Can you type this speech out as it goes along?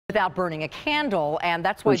without burning a candle, and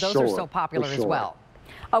that's why those are so popular as well.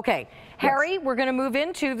 Okay, Harry, we're going to move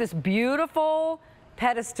into this beautiful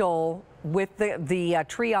pedestal with the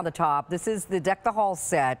tree on the top. This is the Deck the Hall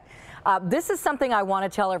set. This is something I want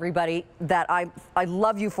to tell everybody that I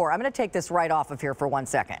love you for. I'm going to take this right off of here for 1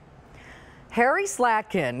 second. Harry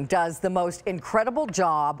Slatkin does the most incredible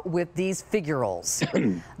job with these figurals.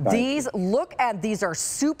 These are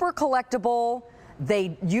super collectible.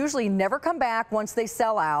 They usually never come back once they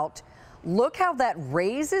sell out. Look how that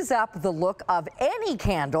raises up the look of any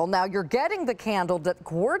candle. Now you're getting the candle that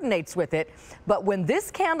coordinates with it, but when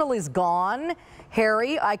this candle is gone,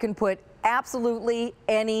 Harry, I can put absolutely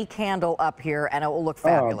any candle up here and it will look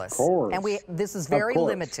fabulous. Of course. And this is very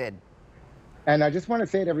limited. And I just want to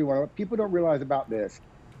say to everyone, what people don't realize about this,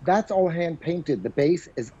 that's all hand painted. The base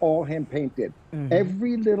is all hand painted.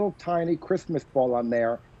 Every little tiny Christmas ball on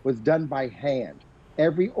there was done by hand.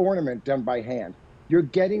 Every ornament done by hand. You're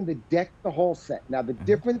getting the Deck the Hall set. Now, the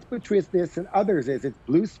difference between this and others is it's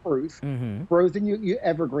blue spruce, frozen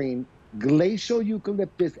evergreen, glacial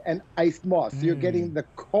eucalyptus, and ice moss. So you're getting the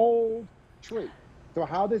cold tree. So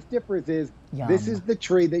how this differs is this is the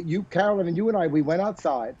tree that you, Carolyn, and you and I, we went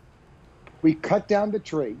outside. We cut down the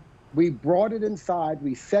tree. We brought it inside.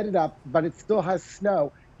 We set it up, but it still has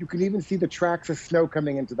snow. You can even see the tracks of snow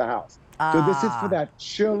coming into the house. So this is for that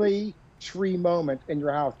chilly tree moment in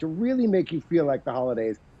your house to really make you feel like the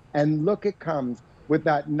holidays. And look, it comes with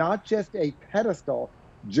that, not just a pedestal,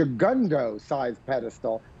 gigundo-sized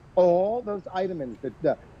pedestal, all those items,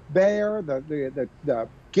 the bear, the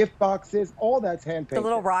gift boxes, all that's hand-painted. The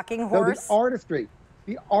little rocking horse. So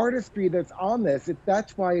the artistry that's on this,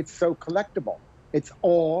 that's why it's so collectible. It's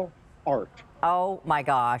all art. Oh my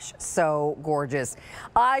gosh, so gorgeous.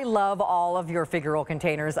 I love all of your figural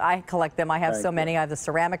containers. I collect them. I have so many. I have the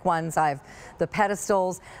ceramic ones. I have the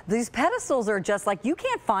pedestals. These pedestals are just like, you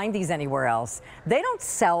can't find these anywhere else. They don't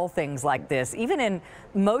sell things like this, even in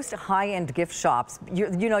most high-end gift shops.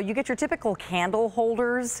 You know, you get your typical candle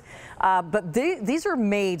holders, but these are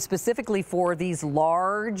made specifically for these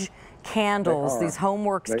large candles, these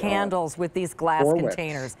HomeWorx candles with these glass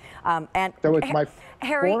containers. And so it's my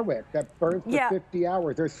Harry, 4-wick that burns for 50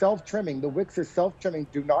 hours. They're self-trimming. The wicks are self-trimming.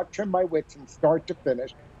 Do not trim my wicks from start to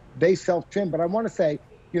finish. They self-trim. But I want to say,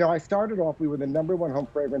 you know, I started off, we were the #1 home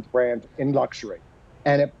fragrance brand in luxury.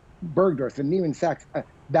 And at Bergdorf and Neiman Sachs,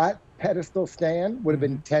 that pedestal stand would have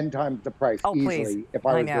been 10 times the price easily if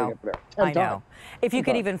I was doing it for there. I know. If you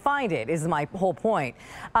could even find it is my whole point.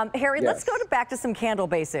 Harry, let's go back to some candle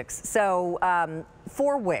basics. So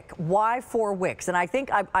 4-wick, why 4 wicks? And I think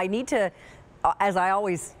I need to, as I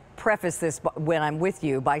always preface this when I'm with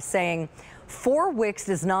you, by saying 4 wicks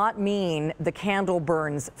does not mean the candle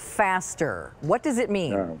burns faster. What does it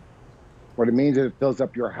mean? No. What it means is it fills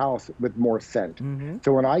up your house with more scent.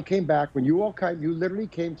 So when I came back, when you literally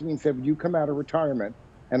came to me and said, "Would you come out of retirement?"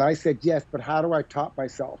 And I said, "Yes, but how do I top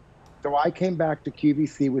myself?" So I came back to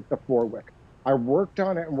QVC with the 4-wick. I worked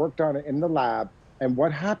on it and worked on it in the lab. And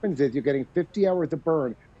what happens is you're getting 50 hours of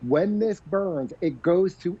burn. When this burns, it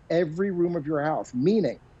goes to every room of your house,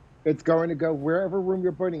 meaning it's going to go wherever room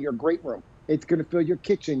you're burning, your great room. It's going to fill your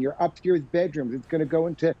kitchen, your upstairs bedrooms. It's going to go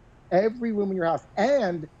into every room in your house.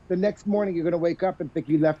 And the next morning, you're going to wake up and think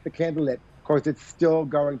you left the candle lit. Of course, it's still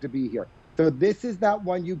going to be here. So this is that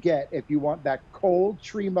one you get if you want that cold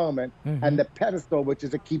tree moment, and the pedestal, which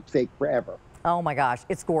is a keepsake forever. Oh my gosh,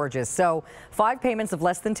 it's gorgeous. So 5 payments of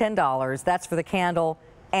less than $10. That's for the candle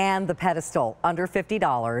and the pedestal, under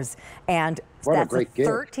 $50. And that's a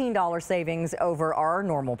 $13 savings over our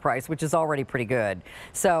normal price, which is already pretty good.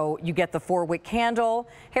 So you get the 4-wick candle.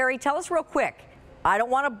 Harry, tell us real quick. I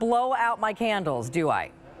don't want to blow out my candles, do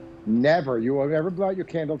I? Never. You will never blow out your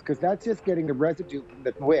candles, because that's just getting the residue from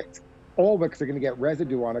the wicks. All wicks are going to get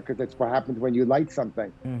residue on it, because that's what happens when you light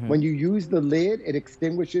something. When you use the lid, it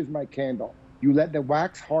extinguishes my candle. You let the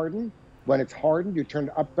wax harden. When it's hardened, you turn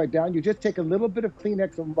it upside down. You just take a little bit of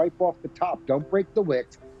Kleenex and wipe off the top. Don't break the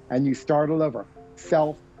wicks, and you start all over.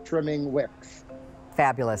 Self-trimming wicks.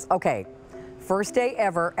 Fabulous. Okay. First day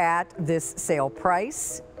ever at this sale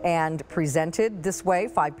price, and presented this way,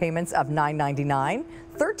 5 payments of $9.99,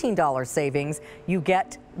 $13 savings. You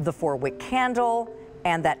get the 4-wick candle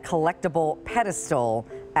and that collectible pedestal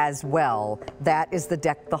as well. That is the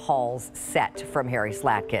Deck the Halls set from Harry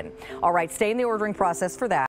Slatkin. All right, stay in the ordering process for that.